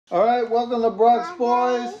All right, welcome to Brock's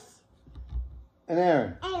Boys. And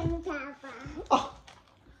Aaron. And Papa. Oh,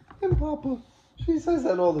 and Papa. She says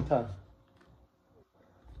that all the time.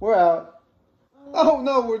 We're out. Oh,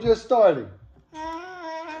 no, we're just starting.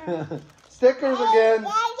 Stickers again.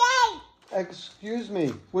 Excuse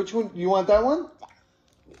me. Which one? You want that one?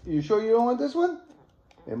 You sure you don't want this one?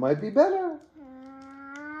 It might be better.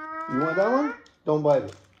 You want that one? Don't bite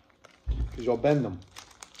it. Because you'll bend them.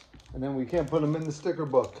 And then we can't put them in the sticker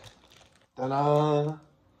book. Ta-da!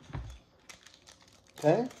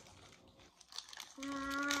 Okay?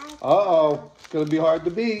 Uh-oh. It's going to be hard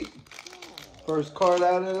to beat. First card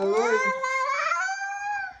out of the way.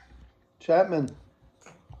 Chapman.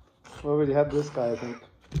 We already have this guy, I think.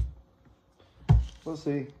 We'll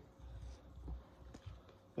see.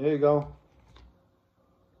 There you go.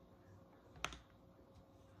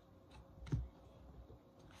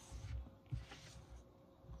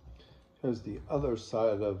 Here's the other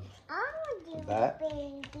side of that.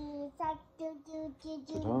 You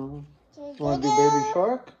want to do Baby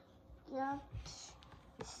Shark? Yeah.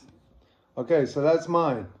 Okay, so that's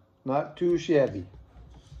mine. Not too shabby.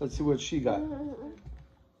 Let's see what she got.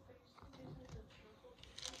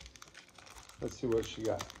 Let's see what she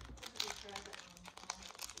got.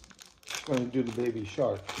 She's going to do the Baby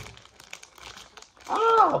Shark.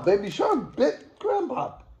 Ah, Baby Shark bit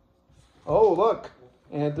Grandpa. Oh, look.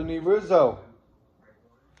 Anthony Rizzo.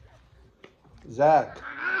 Zach.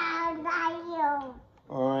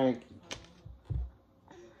 Frankie.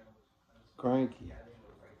 Cranky.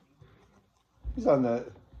 He's on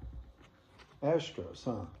the Astros,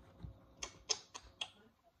 huh?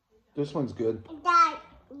 This one's good. I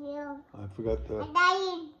forgot the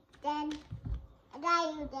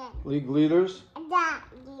league leaders. And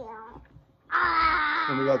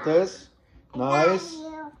we got this. Nice.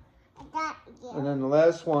 And then the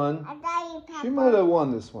last one. She might have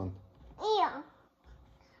won this one.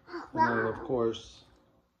 And then, of course,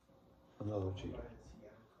 another cheater.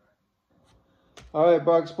 All right,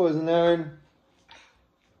 Brock's Boys and Aaron.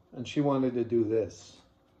 And she wanted to do this.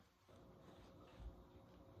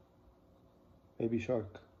 Baby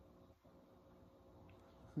Shark.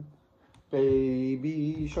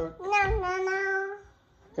 Baby Shark. No.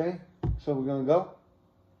 Okay, so we're going to go?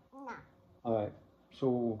 No. All right,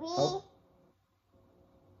 so... Oh.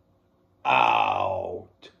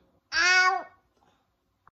 Out.